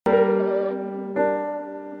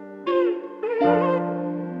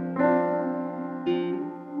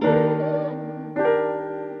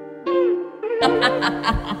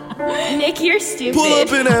Like, you're stupid. Pull up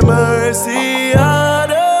in that Mercy, out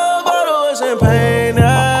of bottle of champagne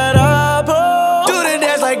that I pour. Do the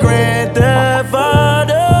dance like Grand Theft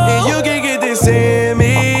Auto. And you can get this in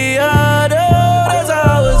me, out of. That's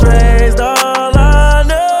how I was raised, all I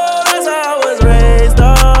know. That's how I was raised,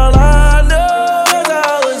 all I know. That's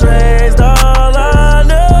how I was raised, all I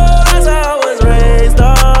know. That's how I was raised,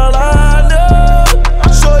 all I know.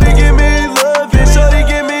 Shorty give me loving, shorty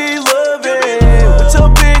give me loving. With your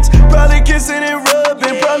bitch, probably kissing and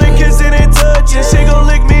rubbing, probably kissing and touching. She gon'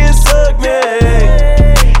 lick me and suck me,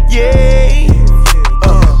 yeah.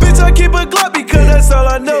 Bitch, I keep a Glock because that's all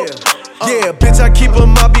I know. Yeah, bitch, I keep a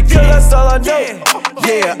mop because that's all I know.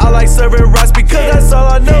 Yeah, I like serving rice because that's all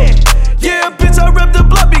I know. Yeah, bitch, I rep the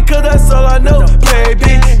block because that's all I know.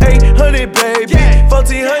 Baby, 800, baby,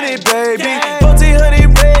 1400, baby,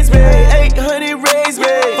 1400 raise me, 800 raise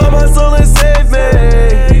me. For my soul and save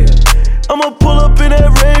me. I'ma pull up in that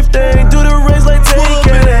rave thing, do the race like Tecca. Pull up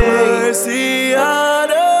in that Mercy, out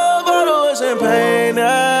of bottle of champagne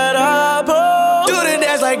that I pour. Do the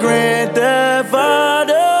dance like Grand Theft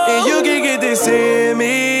Auto. And you can get this in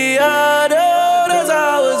me, out of. That's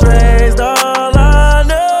how I was raised, all I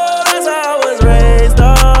know. That's how I was raised,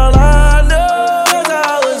 all I know. That's how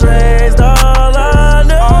I was raised, all I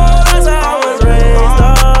know. That's how I was raised,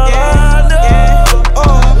 all I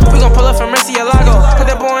know. We gon' pull up from Mercy or Lago. Put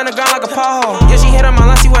that boy in the ground like a pothole. Yeah, she hit him on,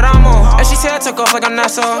 let's see what I'm on. And she said I took off like I'm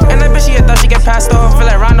not so. And that bitch, she thought she get passed off. Feel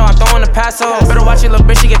like Rondo, I'm throwing the pass off. Better watch it, little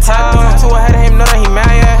bitch, she get tapped off. Too ahead of him, know that he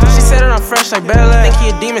mad, yeah. She said that I'm fresh like Bella. Think he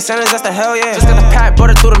a demon, sentence, that's the hell, yeah. Just got the pack,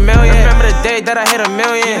 bought it through the million. Remember the day that I hit a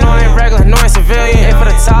million. You know I ain't regular, no I ain't civilian. Ain't for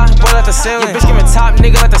the top, boy, like the ceiling. Your bitch give me top,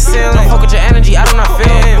 nigga, like the ceiling. Don't fuck with your energy, I do not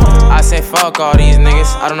feel him. I say fuck all these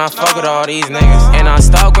niggas, I do not fuck with all these niggas. And I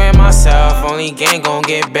stop with myself, only gang gon'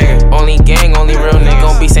 get bigger. Only gang, only real niggas.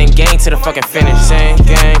 Gon' be same gang to the fucking finish. Same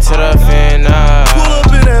gang to the finish. Pull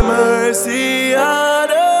up in that Mercy, out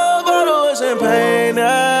of bottle of champagne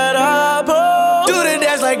that I pour. Do the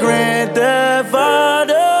dance like Grand Theft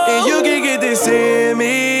Auto. And you can get this in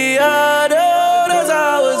me, out of. That's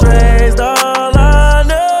how I was raised, all I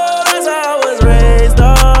know. That's how I was raised,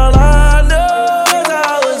 all I know. That's how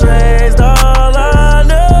I was raised, all I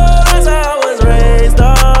know. That's how I was raised,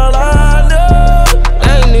 all I know.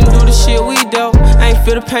 I ain't even do the shit we dealt. I ain't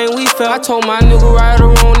feel the pain we felt. I told my nigga right or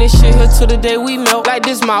wrong, this shit here till the day we melt. Like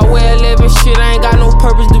this my way of living, shit, I ain't got no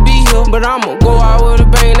purpose to be here. But I'ma go out with a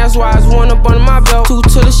bang, that's why it's one up under my belt. Two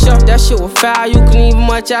to the shelf, that shit was foul, you can even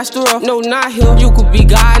much after up. No, not here, you could be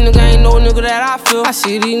God, nigga, ain't no nigga that I feel. I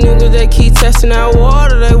see these niggas, they keep testing that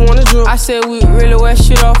water, they wanna drill. I said we really wet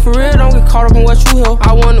shit off for real, don't get caught up in what you hear.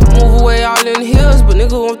 I wanna move away all in the hills, but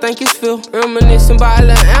nigga won't think it's Phil. Reminiscing by a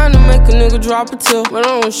little Anna, make a nigga drop a till. But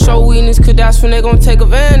I don't show weakness, cause that's when they gon' take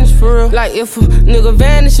advantage for real. Like if a nigga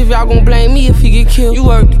vanish, if y'all gon' blame me if he get killed. You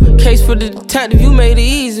worked case for the detective, you made it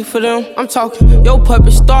easy for them. I'm talking, your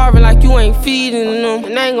puppet starving like you ain't feeding them.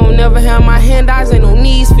 And I ain't gon' never have my handouts, ain't no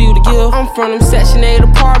needs for you to give. I'm from them Section 8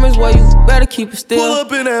 apartments where you better keep it still. Pull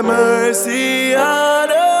up in that Mercy, out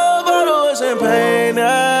of bottle of champagne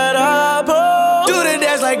that I pour. Do the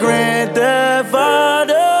dance like Grand Theft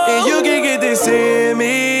Auto. And you can get this in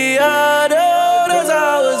me,